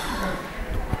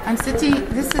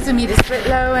This is Amita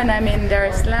Spritlow, and I'm in Dar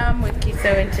es Salaam with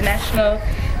Kiso International,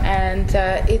 and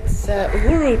it's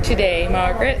Uhuru today,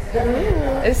 Margaret.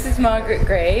 This is Margaret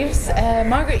Graves.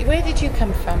 Margaret, where did you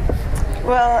come from?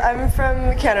 Well, I'm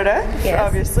from Canada, Yes.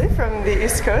 obviously, from the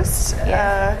East Coast,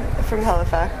 from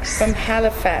Halifax. From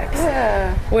Halifax.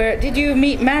 Yeah. Where did you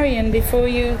meet Marion before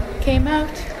you came out?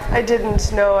 I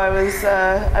didn't know. I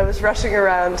was rushing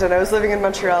around, and I was living in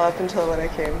Montreal up until when I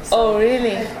came. So Oh,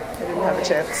 really? I didn't have a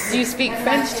chance. Do you speak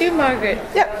French too, Margaret?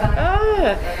 Yep.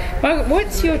 Ah, Margaret,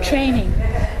 what's your training?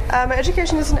 My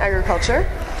education is in agriculture,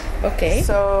 Okay.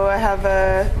 so I have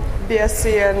a BSc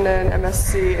and an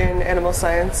MSc in animal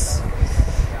science.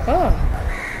 Oh,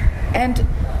 and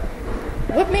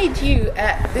what made you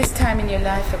at this time in your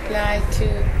life apply to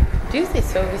do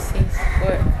this overseas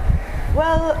work?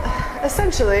 Well,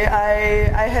 essentially,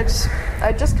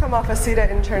 I'd just come off a CETA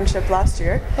internship last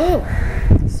year. Oh,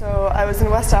 So I was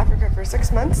in West Africa for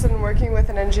 6 months and working with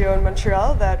an NGO in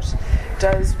Montreal that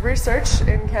does research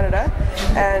in Canada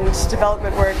and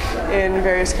development work in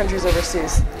various countries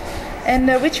overseas. and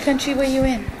which country were you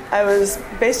in? I was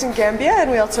based in Gambia, and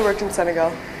we also worked in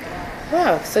Senegal.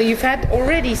 Wow, so you've had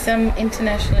already some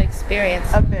international experience.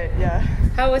 A bit, yeah.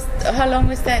 How long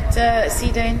was that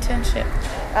CETA internship?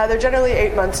 They're generally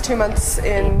 8 months, 2 months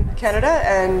in Canada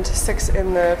and 6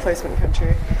 in the placement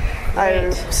country. I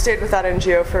Right. stayed with that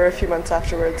NGO for a few months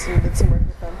afterwards and did some work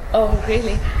with them. Oh,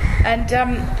 really? And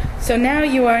so now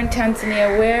you are in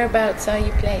Tanzania. Whereabouts are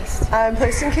you placed? I'm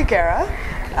placed in Kagera,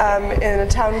 in a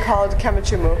town called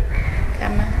Kamachumu.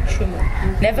 Kamachumu.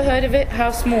 Never heard of it?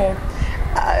 How small?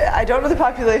 I don't know the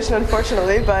population,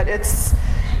 unfortunately, but it's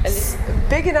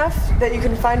big enough that you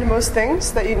can find most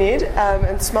things that you need,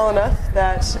 and small enough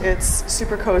that it's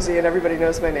super cozy and everybody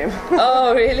knows my name.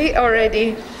 Oh, really?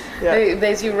 Already? Yeah.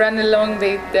 As you run along,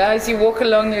 as you walk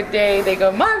along your day, they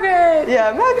go, Margaret!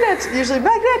 Yeah, Magnet, usually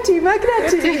Magnetti.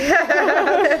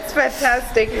 That's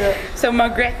fantastic. Yeah. So,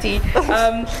 Margretti,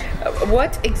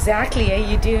 what exactly are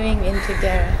you doing in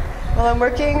Kagera? Well,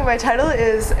 my title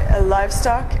is a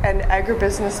livestock and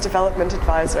agribusiness development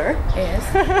advisor. Yes.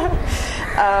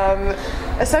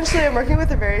 Essentially, I'm working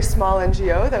with a very small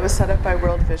NGO that was set up by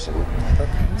World Vision.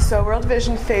 So World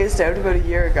Vision phased out about a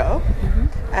year ago,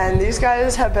 and these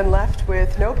guys have been left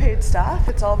with no paid staff.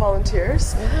 It's all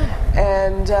volunteers,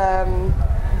 and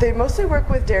they mostly work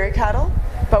with dairy cattle,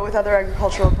 but with other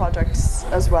agricultural projects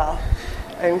as well,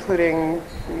 including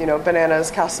bananas,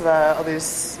 cassava, all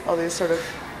these sort of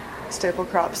staple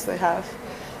crops they have.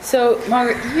 So,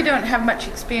 Margaret, you don't have much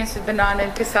experience with banana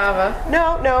and cassava.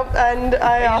 No, and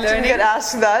I you often learning? get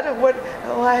asked that.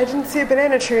 Oh, I didn't see a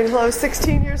banana tree until I was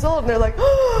 16 years old, and they're like,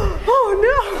 oh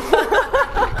no.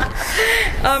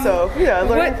 So, yeah,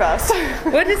 learning fast.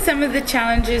 What are some of the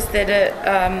challenges that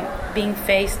are being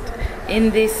faced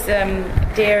in this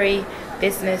dairy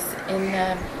business in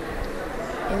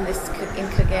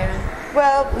Kagera?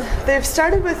 Well, they've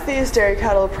started with these dairy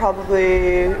cattle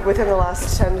probably within the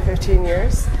last 10 to 15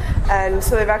 years, and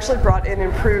so they've actually brought in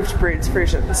improved breeds,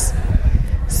 Friesians.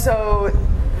 So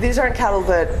these aren't cattle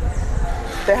that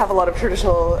they have a lot of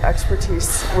traditional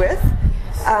expertise with,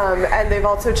 and they've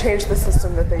also changed the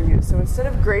system that they use. So instead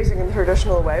of grazing in the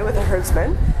traditional way with a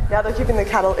herdsman, now they're keeping the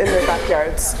cattle in their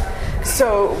backyards.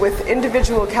 So with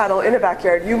individual cattle in a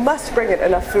backyard, you must bring it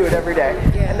enough food every day,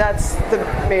 and that's the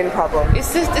main problem.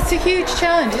 It's a huge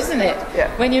challenge, isn't it?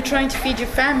 Yeah. When you're trying to feed your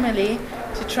family,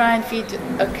 to try and feed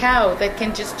a cow that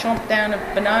can just chomp down a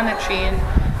banana tree in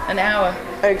an hour.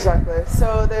 Exactly.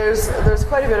 So there's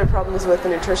quite a bit of problems with the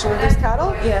nutrition of these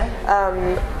cattle. Yeah.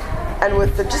 And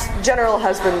with the just general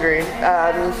husbandry,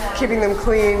 keeping them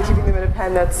clean, keeping them in a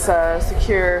pen that's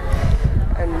secure,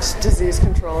 and disease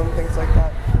control and things like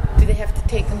that. Do they have to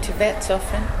take them to vets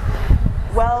often?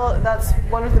 Well, that's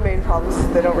one of the main problems, is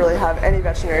they don't really have any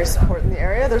veterinary support in the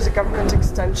area. There's a government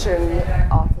extension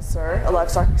officer, a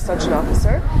livestock extension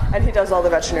officer, and he does all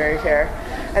the veterinary care.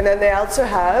 And then they also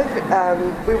have,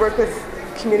 we work with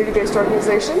community-based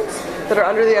organizations that are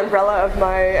under the umbrella of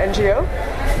my NGO.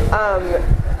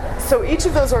 So each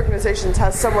of those organizations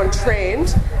has someone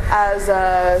trained as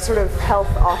a sort of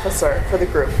health officer for the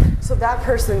group. So that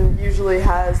person usually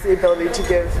has the ability to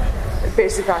give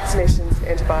basic vaccinations,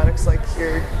 antibiotics, like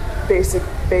your basic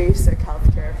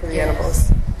health care for the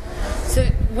animals. So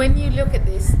when you look at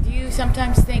this, do you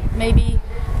sometimes think maybe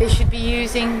they should be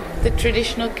using the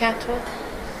traditional cattle?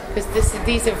 Because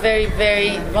these are very,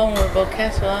 very vulnerable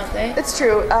cattle, aren't they? It's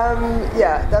true.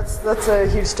 Yeah, that's a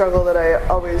huge struggle that I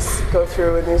always go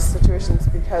through in these situations,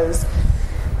 because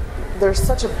there's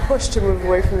such a push to move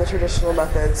away from the traditional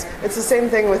methods. It's the same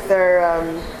thing with their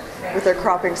with their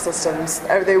cropping systems.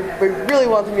 They really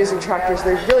want them using tractors.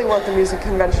 They really want them using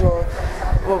conventional,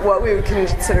 what we would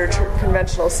consider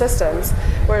conventional systems,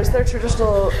 whereas their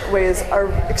traditional ways are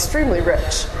extremely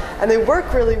rich, and they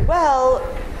work really well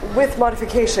with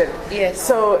modification. Yes.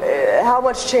 So how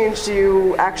much change do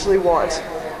you actually want?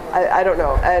 I don't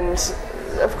know. And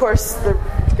of course, the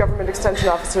government extension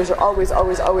officers are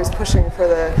always pushing for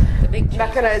the big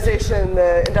mechanization,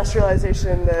 the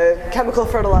industrialization, the chemical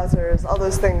fertilizers, all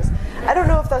those things. I don't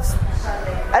know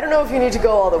if you need to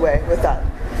go all the way with that.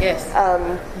 Yes.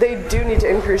 They do need to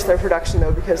increase their production,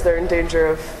 though, because they're in danger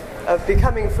of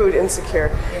becoming food insecure.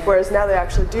 Yeah. Whereas now they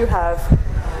actually do have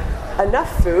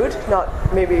enough food,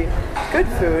 not maybe good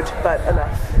food, but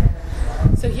enough.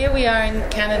 So here we are in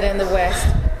Canada in the West,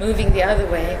 moving the other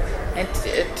way, and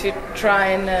to try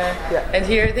and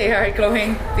here they are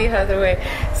going the other way.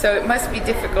 So it must be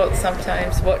difficult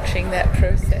sometimes watching that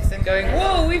process and going,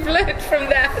 whoa, we've learned from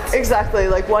that. Exactly,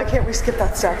 like why can't we skip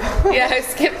that step? Yeah,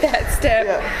 skip that step.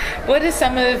 Yeah. What are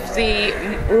some of the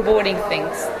rewarding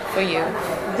things for you?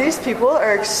 These people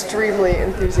are extremely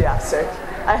enthusiastic.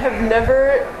 I have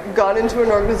never gone into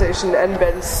an organization and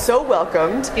been so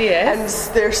welcomed. Yes.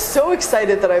 And they're so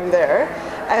excited that I'm there.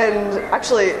 And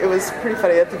actually, it was pretty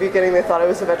funny. At the beginning, they thought I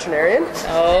was a veterinarian.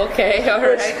 Okay, all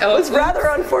right. Which was rather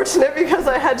unfortunate because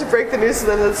I had to break the news to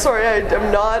them that, sorry, I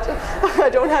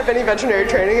don't have any veterinary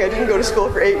training. I didn't go to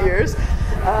school for 8 years.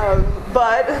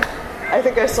 But I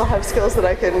think I still have skills that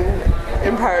I can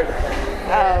impart.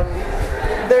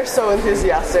 They're so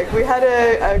enthusiastic. We had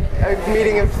a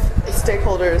meeting of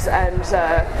stakeholders, and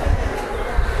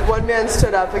one man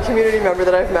stood up, a community member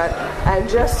that I've met, and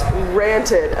just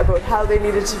ranted about how they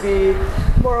needed to be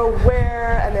more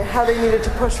aware and how they needed to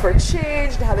push for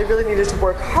change and how they really needed to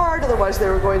work hard, otherwise they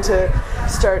were going to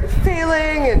start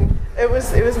failing. And it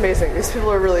was amazing. These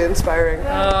people are really inspiring.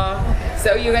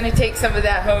 So you're going to take some of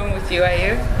that home with you, are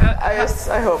you?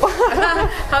 I hope.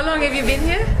 How long have you been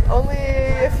here? Only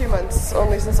a few months,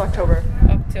 only since October.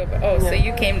 Oh, yeah. So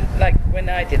you came like when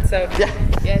I did. So yeah.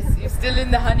 Yes, you're still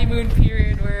in the honeymoon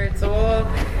period where it's all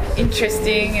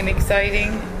interesting and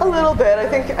exciting. A little bit.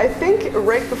 I think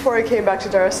right before I came back to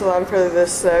Dar es Salaam for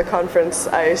this conference,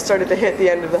 I started to hit the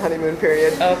end of the honeymoon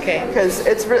period. Okay. Because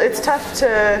it's tough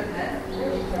to.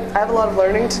 I have a lot of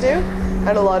learning to do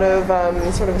and a lot of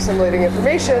sort of assimilating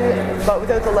information, but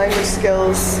without the language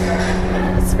skills,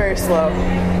 it's very slow.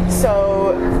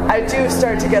 So I do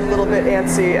start to get a little bit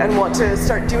antsy and want to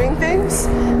start doing things,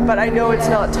 but I know it's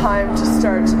not time to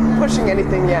start pushing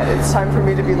anything yet. It's time for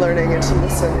me to be learning and to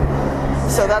listen.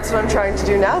 So that's what I'm trying to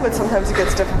do now, but sometimes it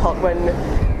gets difficult when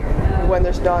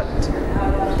there's not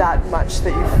that much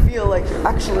that you feel like you're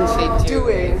actually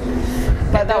doing.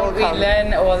 But that will come. We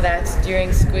learn all that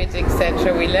during Squid,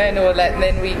 etc. We learn all that, and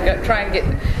then we try and get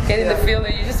in the field,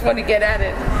 and you just want to get at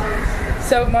it.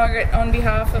 So, Margaret, on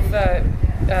behalf of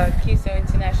QSO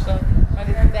International, I want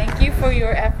to thank you for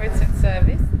your efforts and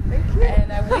service. Thank you.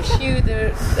 And I wish you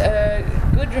the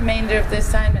good remainder of the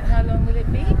assignment. How long will it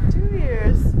be? 2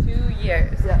 years. 2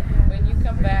 years. Yeah. When you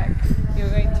come back, you're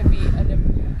going to be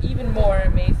an even more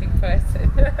amazing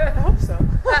person. I hope so.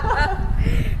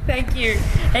 Thank you.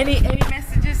 Any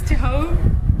messages to home?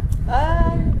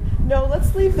 No,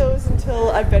 let's leave those until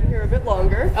I've been here a bit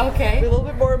longer. Okay. Be a little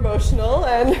bit more emotional,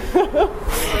 and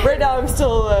right now I'm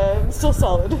still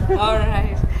solid. All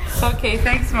right. Okay,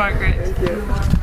 thanks, Margaret. Thank you.